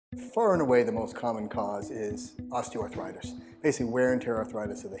Far and away the most common cause is osteoarthritis, basically wear and tear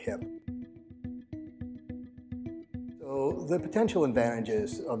arthritis of the hip. So the potential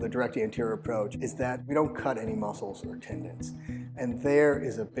advantages of the direct anterior approach is that we don't cut any muscles or tendons. And there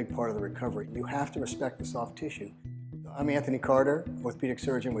is a big part of the recovery. You have to respect the soft tissue. I'm Anthony Carter, orthopedic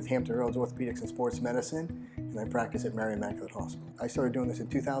surgeon with Hampton Roads Orthopedics and Sports Medicine, and I practice at Immaculate Hospital. I started doing this in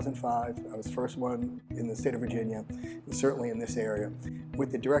 2005. I was the first one in the state of Virginia, and certainly in this area.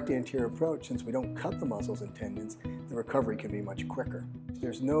 With the direct anterior approach, since we don't cut the muscles and tendons, the recovery can be much quicker.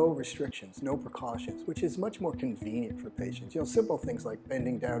 There's no restrictions, no precautions, which is much more convenient for patients. Simple things like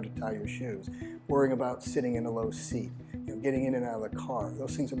bending down to tie your shoes, worrying about sitting in a low seat, getting in and out of the car.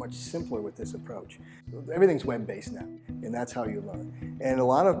 Those things are much simpler with this approach. So everything's web-based now, and that's how you learn. And a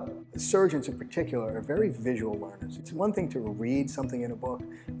lot of surgeons in particular are very visual learners. It's one thing to read something in a book,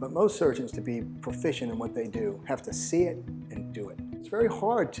 but most surgeons, to be proficient in what they do, have to see it and do it. It's very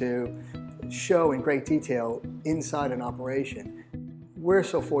hard to show in great detail inside an operation. We're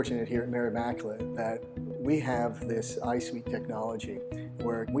so fortunate here at Immaculate that we have this iSuite technology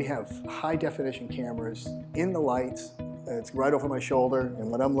where we have high definition cameras in the lights. It's right over my shoulder,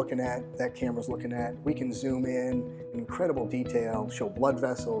 and what I'm looking at, that camera's looking at. We can zoom in incredible detail, show blood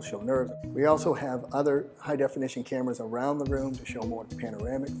vessels, show nerves. We also have other high definition cameras around the room to show more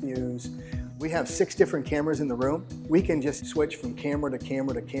panoramic views. We have 6 different cameras in the room. We can just switch from camera to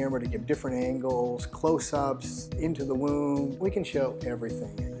camera to camera to give different angles, close-ups, into the wound. We can show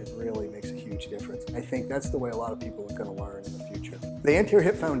everything. It really makes a huge difference. I think that's the way a lot of people are going to learn in the future. The Anterior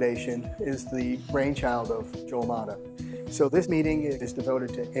Hip Foundation is the brainchild of Joel Mata. So this meeting is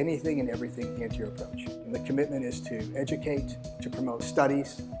devoted to anything and everything anterior approach. And the commitment is to educate, to promote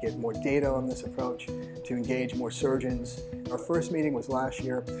studies, get more data on this approach, to engage more surgeons. Our first meeting was last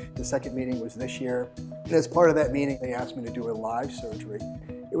year. The second meeting was this year. And as part of that meeting, they asked me to do a live surgery.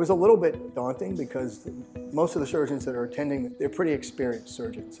 It was a little bit daunting because most of the surgeons that are attending, they're pretty experienced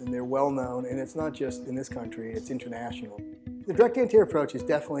surgeons and they're well known, and it's not just in this country, it's international. The direct anterior approach is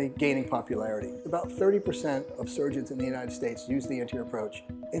definitely gaining popularity. About 30% of surgeons in the United States use the anterior approach,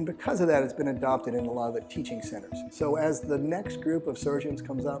 and because of that, it's been adopted in a lot of the teaching centers. So as the next group of surgeons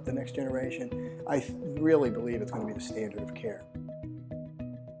comes up, the next generation, I really believe it's going to be the standard of care.